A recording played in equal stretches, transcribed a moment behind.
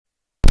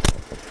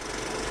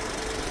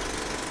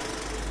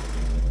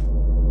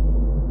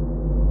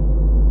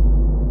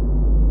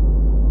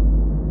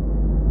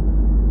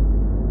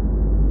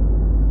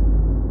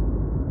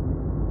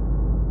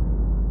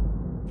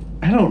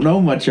don't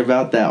know much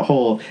about that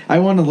whole. I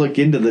want to look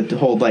into the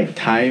whole like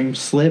time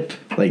slip,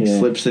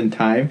 slips in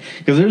time,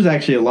 because there's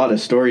actually a lot of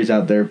stories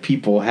out there,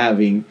 people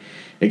having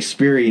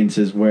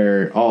experiences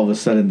where all of a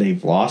sudden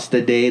they've lost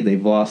a day,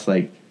 they've lost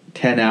like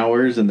 10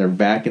 hours, and they're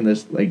back in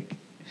this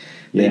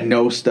they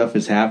know stuff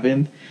has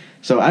happened.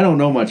 So I don't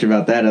know much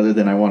about that other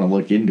than I want to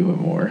look into it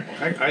more.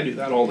 I do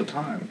that all the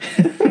time.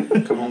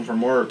 Come home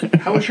from work.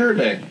 How was your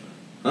day?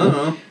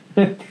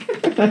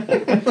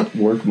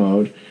 Work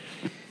mode.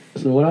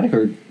 So what I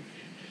heard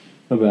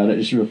about it,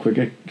 just real quick,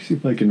 I see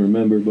if I can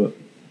remember, but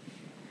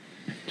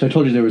so I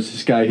told you there was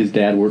this guy his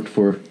dad worked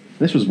for.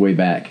 This was way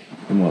back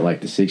in the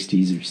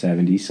 60s or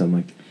 70s, something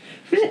like that.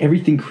 Didn't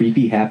everything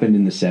creepy happened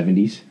in the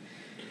 70s?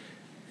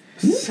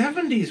 The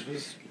 70s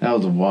was... That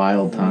was a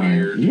wild time.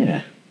 Weird.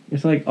 Yeah.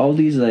 It's like all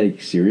these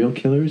serial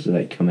killers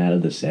that come out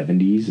of the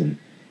 70s,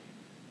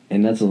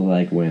 and that's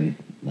when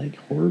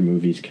horror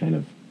movies kind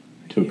of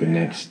took a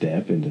next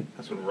step into...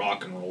 That's when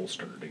rock and roll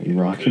started to get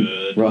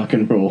good. Rock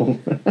and roll.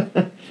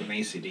 When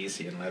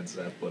AC/DC and Led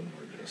Zeppelin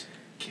were just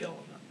killing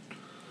it.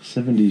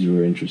 70s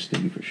were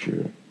interesting for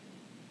sure.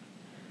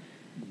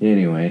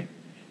 Anyway,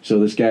 so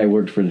this guy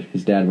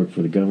his dad worked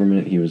for the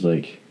government. He was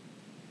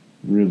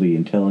really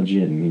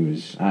intelligent, and he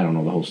was, I don't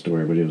know the whole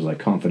story, but it was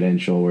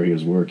confidential where he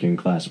was working,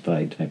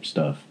 classified type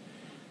stuff.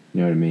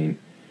 You know what I mean?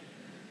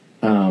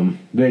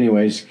 But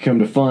anyways, come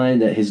to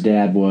find that his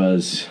dad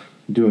was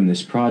doing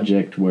this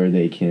project where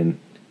they can,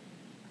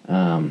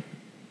 so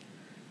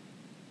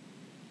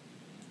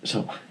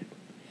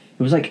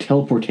it was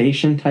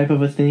teleportation type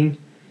of a thing.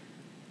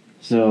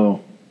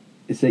 So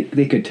it's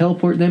they could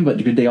teleport them,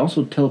 but could they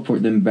also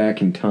teleport them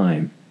back in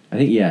time? I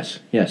think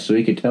yes. So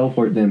he could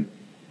teleport them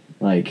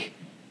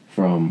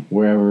from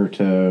wherever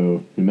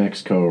to New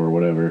Mexico or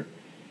whatever,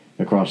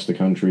 across the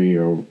country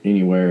or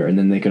anywhere, and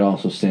then they could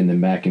also send them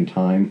back in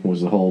time,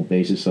 was the whole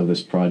basis of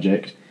this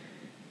project.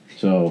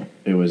 So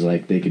it was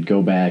they could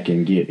go back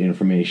and get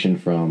information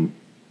from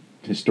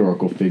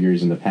historical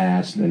figures in the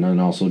past, and then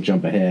also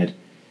jump ahead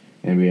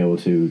and be able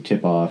to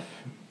tip off,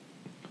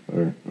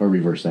 or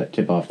reverse that,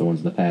 tip off the ones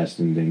in the past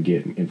and then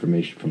get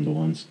information from the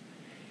ones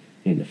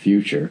in the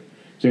future.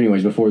 So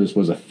anyways, before this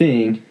was a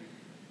thing,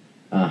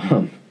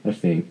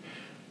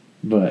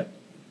 but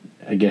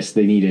I guess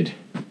they needed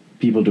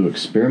people to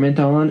experiment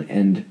on,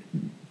 and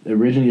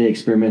originally they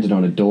experimented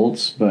on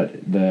adults,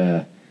 but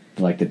the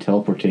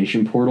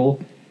teleportation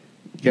portal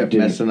kept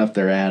messing up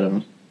their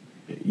atoms.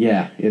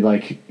 Yeah, it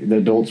the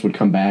adults would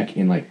come back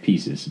in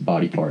pieces,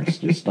 body parts,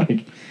 just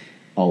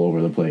all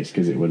over the place,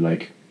 because it would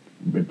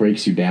it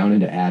breaks you down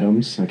into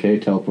atoms, okay,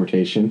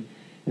 teleportation,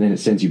 and then it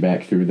sends you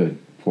back through the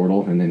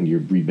portal, and then you're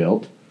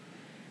rebuilt.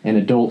 And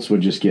adults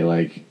would just get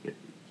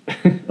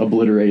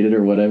obliterated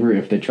or whatever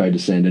if they tried to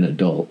send an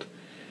adult.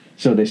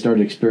 So they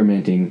started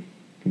experimenting,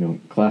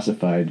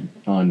 classified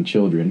on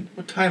children.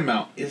 What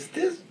timeout? Is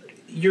this...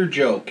 You're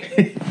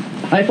joking.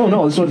 I don't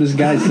know. That's what this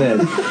guy said.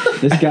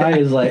 This guy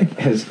is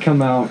has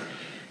come out,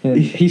 and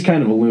he's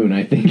kind of a loon,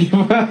 I think.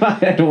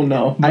 I don't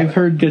know. I've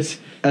heard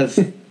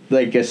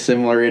a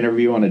similar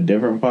interview on a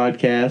different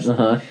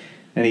podcast,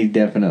 and he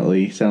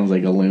definitely sounds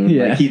like a loon.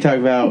 Yeah. He talked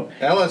about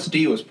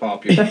LSD was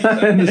popular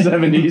in the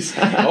 70s.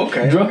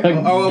 Okay.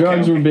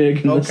 Drugs were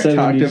big in the 70s.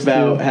 Talked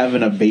about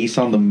having a base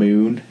on the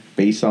moon,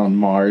 base on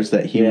Mars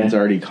that humans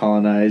already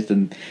colonized,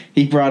 and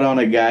he brought on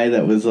a guy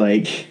that was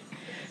a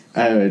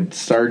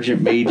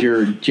sergeant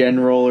major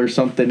general or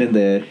something in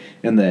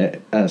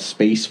the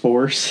Space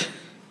Force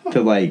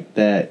to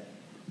that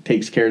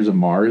takes care of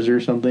Mars or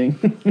something.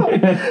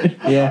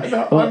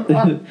 Yeah. Well,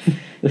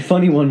 the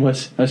funny one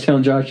was, I was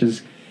telling Josh,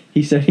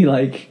 he said they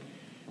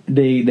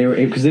were,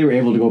 because they were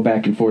able to go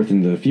back and forth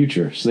into the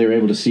future, so they were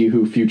able to see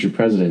who future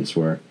presidents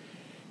were,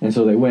 and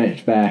so they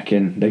went back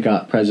and they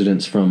got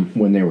presidents from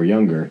when they were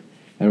younger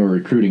and were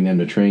recruiting them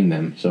to train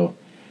them. So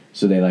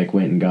they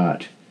went and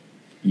got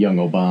young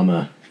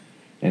Obama.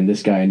 And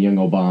this guy and young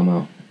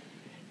Obama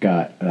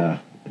got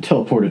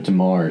teleported to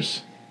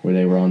Mars, where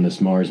they were on this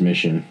Mars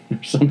mission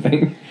or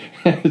something,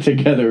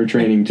 together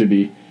training to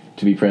be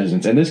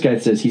presidents. And this guy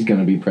says he's going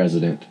to be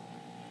president,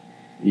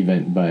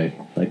 even by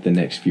the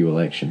next few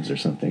elections or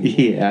something.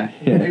 Yeah.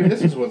 Maybe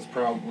this is what the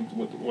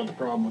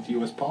problem with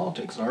U.S.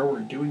 politics are. We're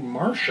doing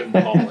Martian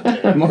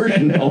politics.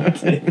 Martian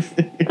politics.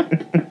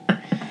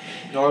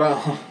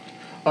 No,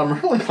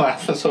 I'm really glad.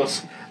 So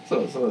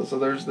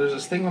there's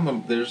this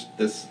thing there's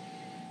this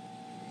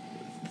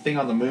thing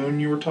on the moon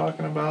you were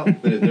talking about.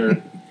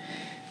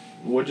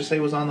 What'd you say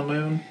was on the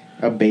moon?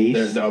 A base.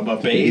 There's a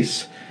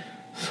base.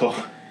 So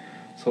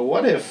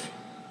what if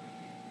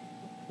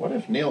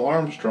Neil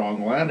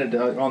Armstrong landed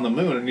on the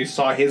moon and he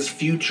saw his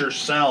future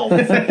self?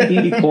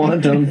 He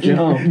quantum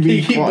jumped.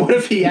 What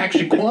if he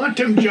actually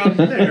quantum jumped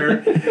there,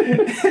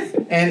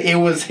 and it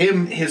was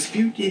him,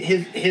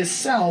 his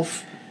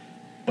self?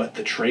 But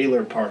the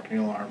trailer park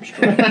Neil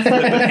Armstrong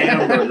flipping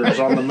hamburgers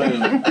on the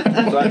moon.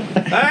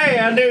 Hey,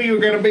 I knew you were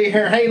going to be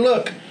here. Hey,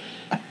 look.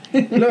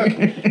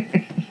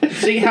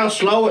 See how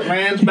slow it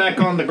lands back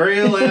on the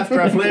grill after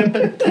I flip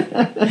it?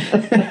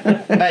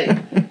 Hey,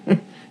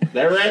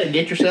 they're ready.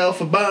 Get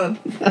yourself a bun.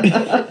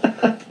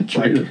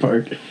 trailer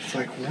park. It's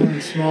like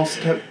one small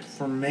step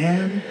for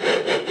man,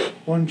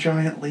 one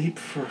giant leap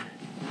for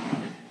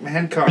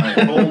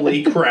mankind.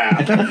 Holy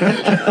crap.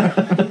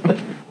 What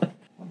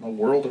in the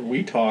world are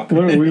we talking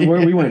about?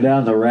 Where we went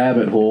down the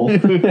rabbit hole.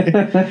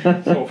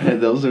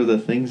 Those are the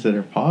things that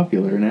are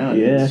popular now.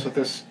 Yeah. So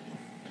this...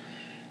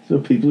 So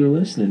people are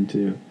listening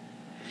to.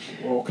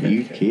 Okay.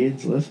 You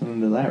kids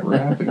listening to that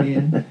rap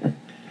again?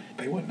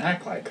 They wouldn't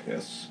act like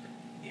this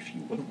if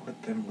you wouldn't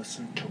let them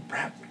listen to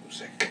rap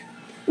music.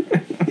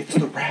 It's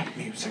the rap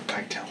music,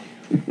 I tell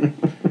you.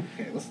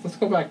 Okay, let's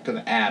go back to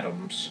the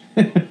atoms.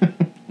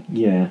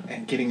 Yeah.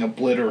 And getting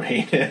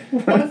obliterated.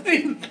 What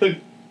in the...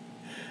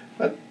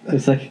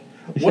 It's like...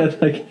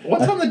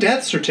 What's on the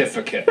death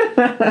certificate?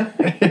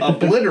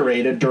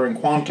 Obliterated during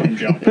quantum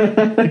jumping.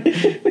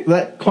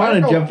 That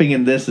quantum jumping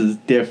in this is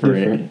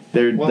different.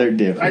 They're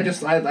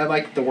different. I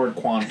like the word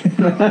quantum.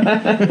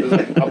 It was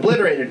like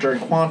obliterated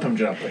during quantum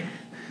jumping.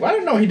 Well, I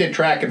didn't know he did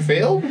track and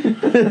field.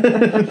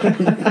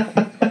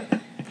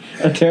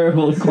 A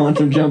terrible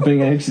quantum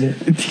jumping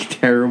accident.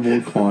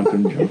 Terrible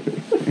quantum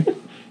jumping.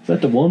 Is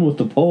that the one with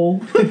the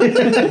pole?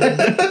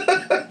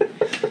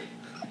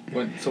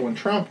 When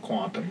Trump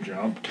quantum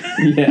jumped,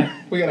 Yeah.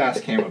 we gotta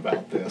ask him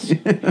about this.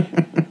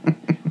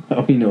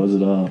 Oh, he knows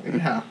it all.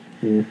 Yeah.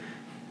 Yeah.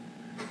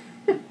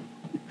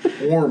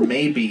 Or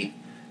maybe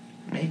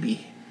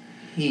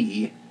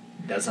he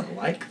doesn't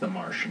like the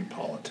Martian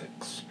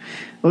politics.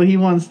 Well, he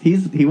wants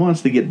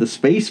to get the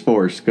Space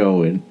Force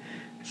going.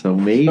 So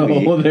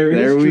maybe there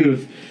is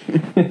truth.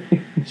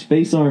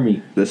 Space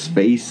Army. The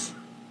Space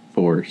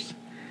Force.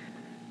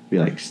 Be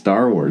like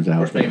Star Wars out Of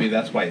course, there. maybe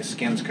that's why his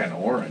skin's kind of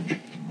orange.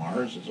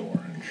 Mars is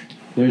orange.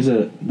 There's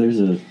a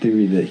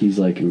theory that he's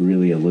like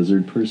really a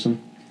lizard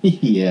person.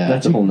 Yeah.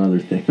 That's a whole nother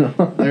thing.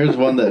 There's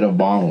one that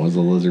Obama was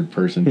a lizard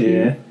person too.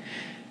 Yeah.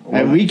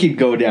 And we could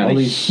go down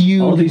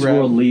huge all these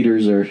world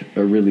leaders are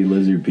really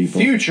lizard people.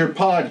 Future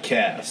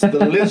podcast,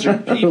 the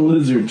lizard people. The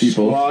lizard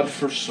people. Squad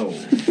for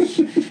souls.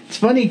 It's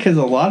funny because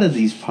a lot of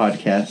these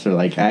podcasts are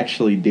like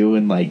actually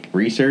doing like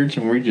research,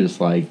 and we're just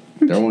like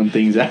throwing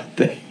things out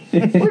there.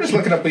 We're just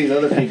looking up these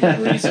other people's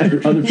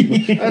research. Other people.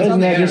 That's Isn't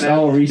on the that just internet.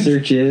 all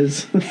research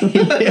is? Who was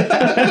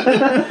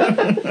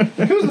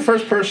the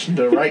first person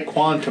to write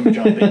quantum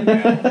jumping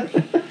down?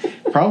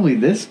 Probably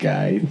this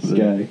guy. This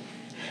guy.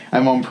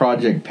 I'm on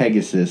Project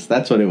Pegasus.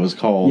 That's what it was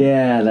called.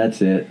 Yeah,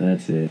 that's it.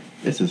 That's it.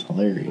 This is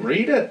hilarious.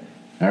 Read it.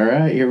 All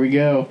right, here we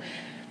go.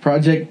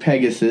 Project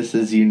Pegasus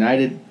is a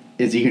United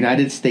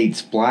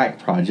States black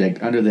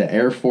project under the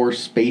Air Force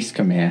Space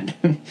Command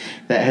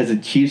that has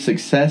achieved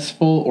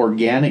successful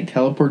organic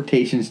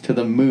teleportations to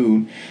the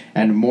moon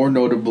and more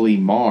notably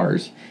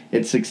Mars.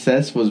 Its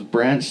success was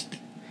branched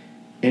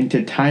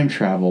into time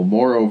travel.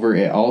 Moreover,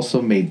 it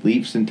also made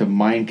leaps into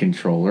mind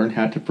control. Learn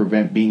how to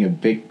prevent being a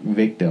big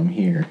victim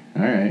here.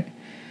 All right.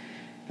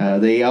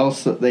 They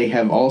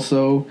have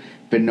also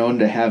been known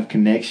to have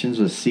connections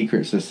with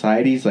secret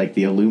societies like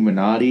the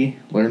Illuminati.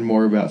 Learn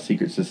more about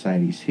secret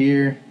societies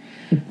here.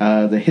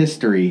 The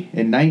history.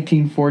 In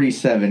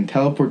 1947,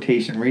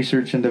 teleportation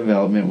research and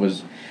development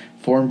was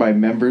formed by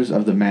members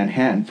of the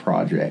Manhattan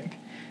Project,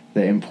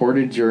 the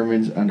imported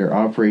Germans under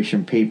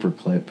Operation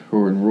Paperclip, who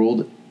were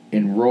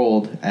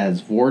enrolled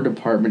as War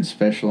Department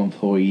special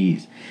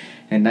employees.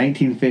 In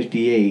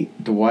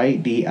 1958,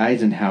 Dwight D.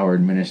 Eisenhower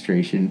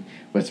administration,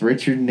 with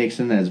Richard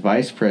Nixon as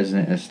vice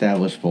president,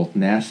 established both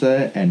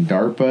NASA and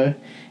DARPA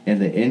in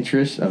the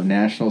interests of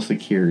national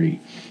security.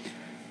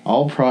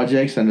 All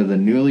projects under the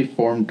newly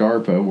formed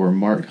DARPA were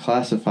marked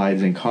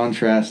classifieds in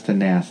contrast to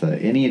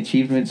NASA. Any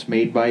achievements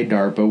made by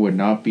DARPA would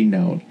not be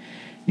known.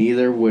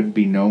 Neither would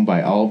be known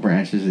by all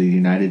branches of the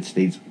United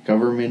States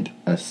government,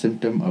 a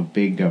symptom of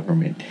big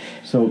government.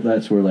 So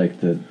that's where like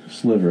the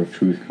sliver of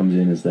truth comes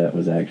in, is that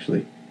was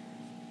actually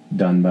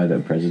done by the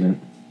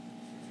president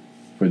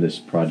for this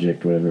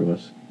project, whatever it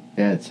was.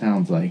 Yeah, it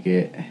sounds like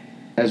it.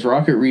 As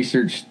rocket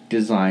research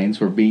designs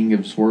were being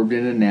absorbed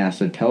into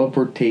NASA,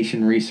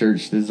 teleportation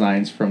research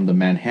designs from the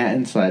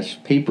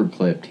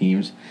Manhattan/Paperclip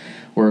teams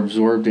were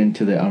absorbed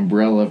into the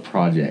Umbrella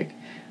project.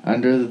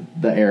 Under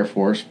the Air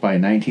Force, by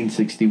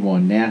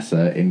 1961,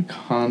 NASA, in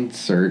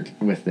concert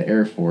with the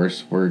Air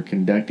Force, were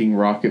conducting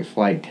rocket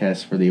flight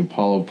tests for the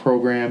Apollo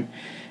program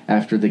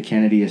after the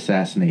Kennedy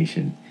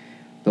assassination.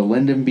 The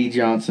Lyndon B.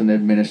 Johnson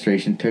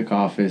administration took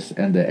office,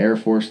 and the Air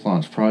Force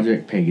launched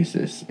Project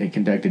Pegasus. It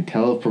conducted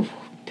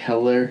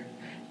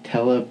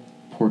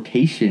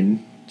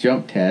teleportation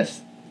jump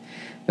tests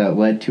that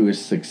led to a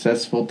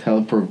successful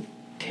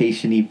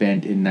teleportation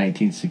event in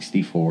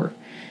 1964.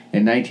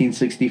 In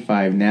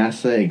 1965,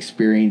 NASA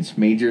experienced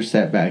major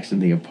setbacks in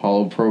the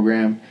Apollo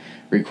program,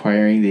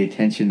 requiring the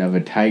attention of a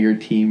Tiger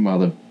team while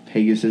the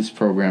Pegasus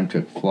program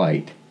took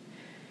flight.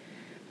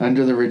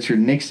 Under the Richard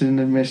Nixon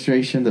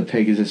administration, the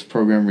Pegasus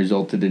program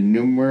resulted in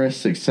numerous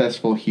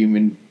successful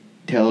human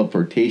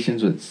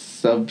teleportations, which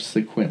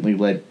subsequently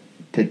led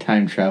to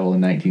time travel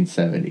in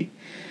 1970.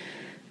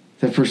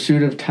 The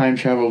pursuit of time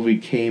travel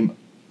became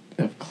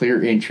of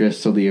clear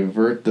interest, so they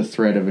avert the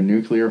threat of a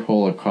nuclear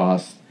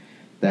holocaust.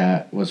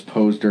 that was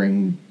posed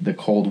during the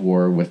Cold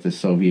War with the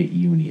Soviet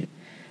Union.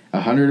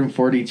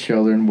 140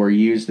 children were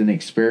used in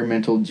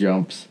experimental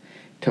jumps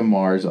to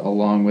Mars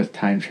along with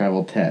time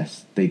travel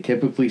tests. They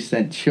typically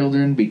sent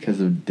children because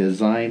of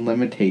design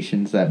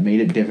limitations that made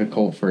it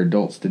difficult for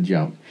adults to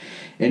jump.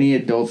 Any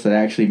adults that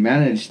actually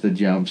managed the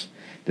jumps,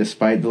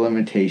 despite the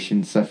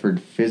limitations,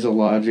 suffered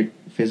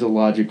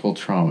physiological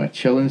trauma.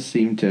 Children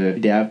seemed to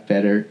adapt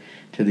better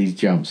to these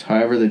jumps.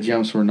 However, the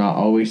jumps were not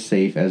always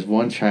safe, as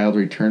one child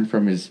returned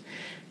from his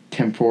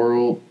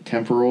temporal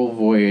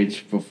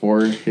voyage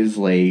before his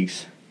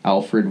legs.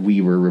 Alfred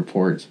Weaver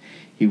reports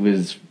he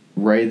was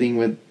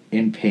writhing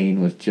in pain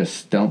with just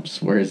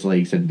stumps where his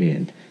legs had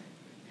been.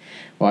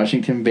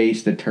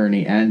 Washington-based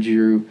attorney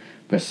Andrew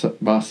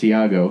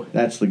Basiago,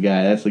 that's the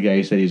guy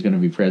who said he was going to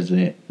be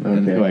president,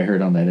 and who I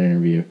heard on that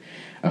interview.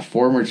 A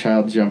former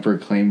child jumper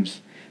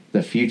claims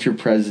the future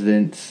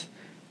presidents,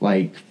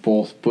 like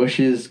both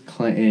Bush's,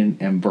 Clinton,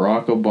 and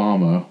Barack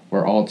Obama,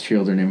 were all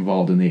children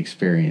involved in the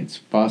experience.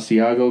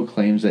 Basiago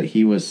claims that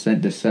he was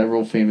sent to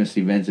several famous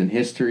events in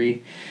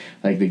history,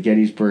 like the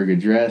Gettysburg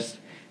Address,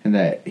 and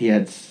that he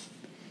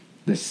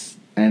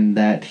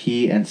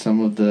and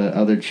some of the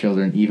other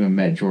children even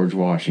met George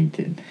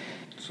Washington.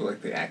 So,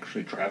 like, they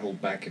actually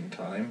traveled back in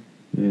time?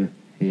 Yeah.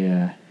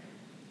 Yeah.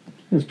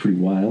 That's pretty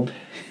wild.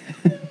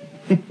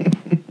 A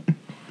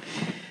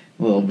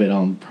little bit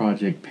on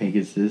Project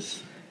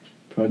Pegasus.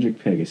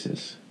 Project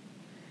Pegasus.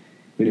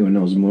 If anyone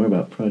knows more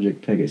about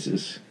Project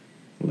Pegasus,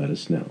 let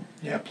us know.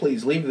 Yeah,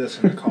 please leave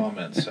this in the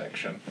comments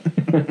section.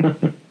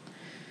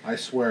 I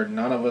swear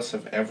none of us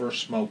have ever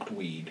smoked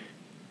weed.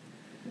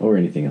 Or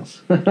anything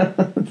else.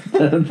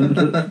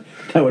 That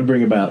would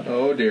bring about.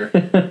 Oh, dear.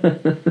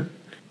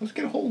 Let's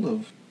get a hold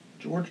of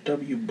George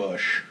W.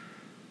 Bush.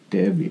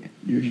 Debbie.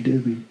 George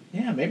W.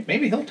 Yeah,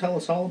 maybe he'll tell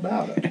us all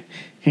about it.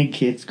 Hey,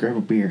 kids, grab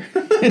a beer.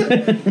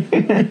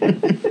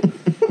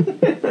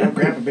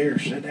 Grab a beer,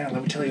 sit down,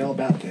 let me tell you all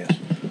about this.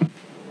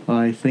 Well,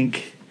 I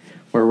think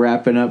we're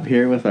wrapping up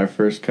here with our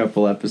first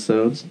couple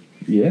episodes.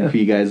 Yeah. If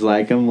you guys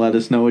like them, let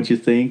us know what you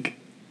think.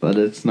 Let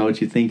us know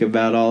what you think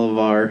about all of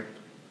our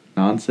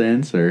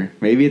nonsense, or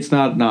maybe it's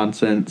not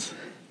nonsense.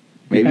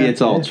 Maybe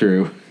it's all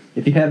true.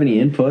 If you have any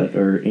input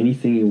or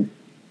anything you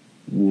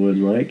would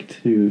like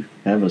to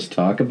have us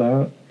talk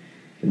about,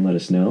 then let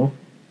us know.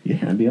 Yeah,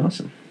 that'd be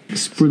awesome.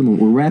 Furthermore,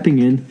 we're wrapping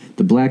in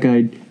the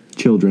Black-Eyed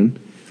Children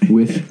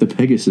with the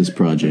Pegasus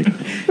Project.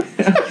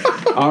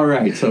 All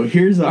right, so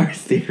here's our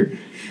theory.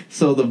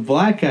 So the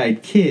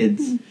Black-Eyed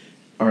Kids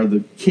are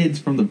the kids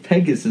from the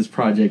Pegasus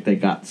Project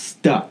that got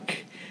stuck.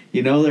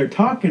 You know, they're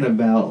talking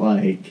about,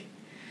 like,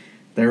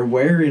 they're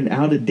wearing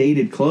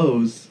out-of-dated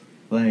clothes.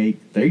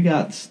 Like, they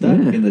got stuck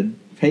in the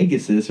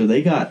Pegasus, or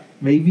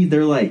maybe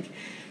they're, like,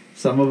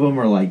 some of them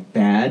are, like,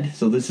 bad,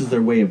 so this is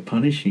their way of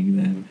punishing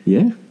them.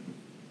 Yeah,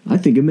 I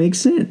think it makes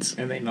sense.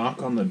 And they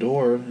knock on the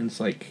door, and it's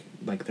like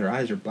their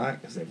eyes are black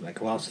because they've,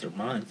 like, lost their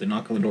minds. They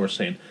knock on the door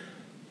saying...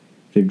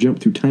 They've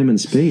jumped through time and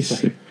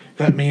space. Like,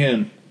 let me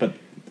in. But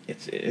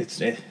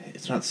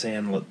it's not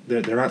saying...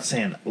 They're not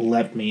saying,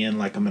 let me in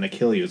like I'm going to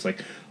kill you. It's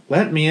like...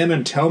 Let me in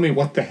and tell me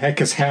what the heck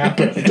has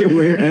happened.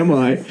 Where am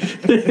I?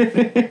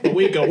 But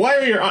we go, why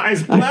are your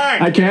eyes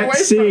black? I can't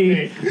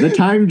see. The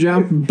time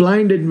jump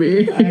blinded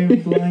me. I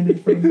am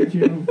blinded from the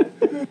jump.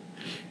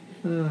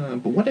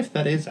 But what if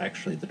that is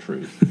actually the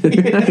truth?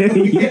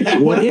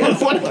 What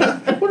if? What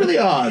are the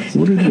odds?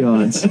 What are the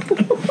odds?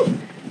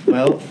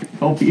 Well,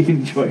 hope you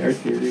enjoy our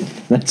theory.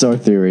 That's our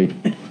theory.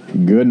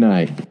 Good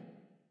night.